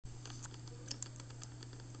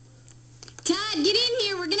Todd, get in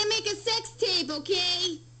here. We're gonna make a sex tape,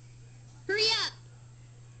 okay? Hurry up.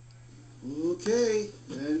 Okay,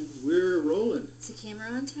 and we're rolling. Is the camera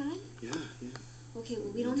on, Todd? Yeah. Okay,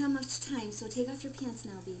 well, we don't have much time, so take off your pants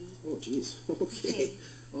now, baby. Oh, jeez. Okay.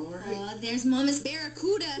 All right. Oh, there's Mama's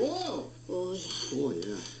Barracuda. Whoa! Oh, yeah. Oh,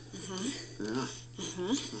 yeah. Uh-huh. Yeah.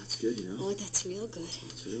 Uh-huh. That's good, you know. Oh, that's real good.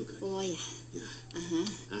 That's real good. Oh, yeah. Yeah.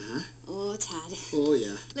 Uh-huh. Uh-huh. Oh, Todd. Oh,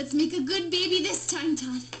 yeah. Let's make a good baby this time,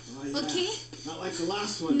 Todd. Oh, yeah. Okay? Not like the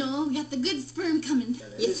last one. No, we got the good sperm coming.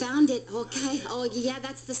 You found it, okay? Oh, yeah,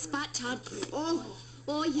 that's the spot, Todd.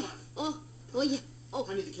 Oh, yeah. Oh, yeah. Oh,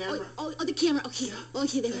 Honey, the camera. Oh, the camera. Okay. Yeah.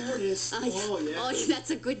 Okay, there There it is. Oh, yeah. Oh, yeah, that's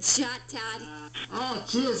a good shot, Todd. Oh,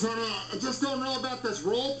 cheers, honey. I just don't know about this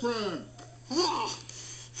role playing. Oh,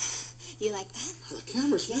 You like that? the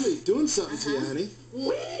camera's really doing something to you, honey.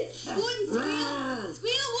 Wouldn't squeal.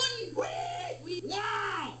 Squeal wouldn't.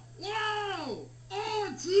 Wow! Wow!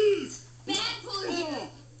 Oh, jeez! Bad polar bear.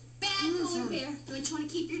 Bad polar bear. Don't you want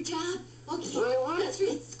to keep your job? Okay. That's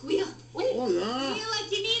right. Squeal. Oh, yeah. Feel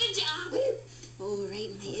like you need a job. Oh, right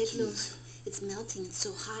in my igloo. It's melting. It's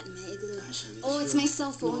so hot in my igloo. Gosh, honey, Oh, it's my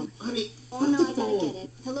cell phone. No, honey. Oh, no, I gotta get it.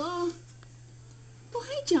 Hello? Oh,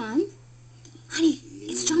 hi, John. Honey,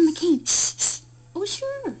 it's John McCain. Shh. Oh,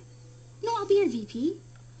 sure. No, I'll be your VP.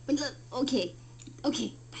 But look, okay.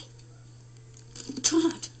 Okay, bye.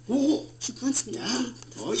 Todd. Oh, She wants me to yeah. be.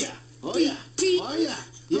 Oh, yeah. Oh, yeah. Oh, yeah.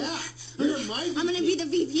 Yeah. You're my VP. I'm gonna be the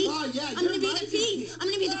VP. Oh, yeah. I'm gonna be you're the my VP. VP. I'm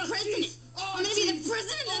gonna be the Oh, president. jeez. Oh, I'm gonna be the jeez.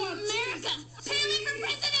 president of Oh,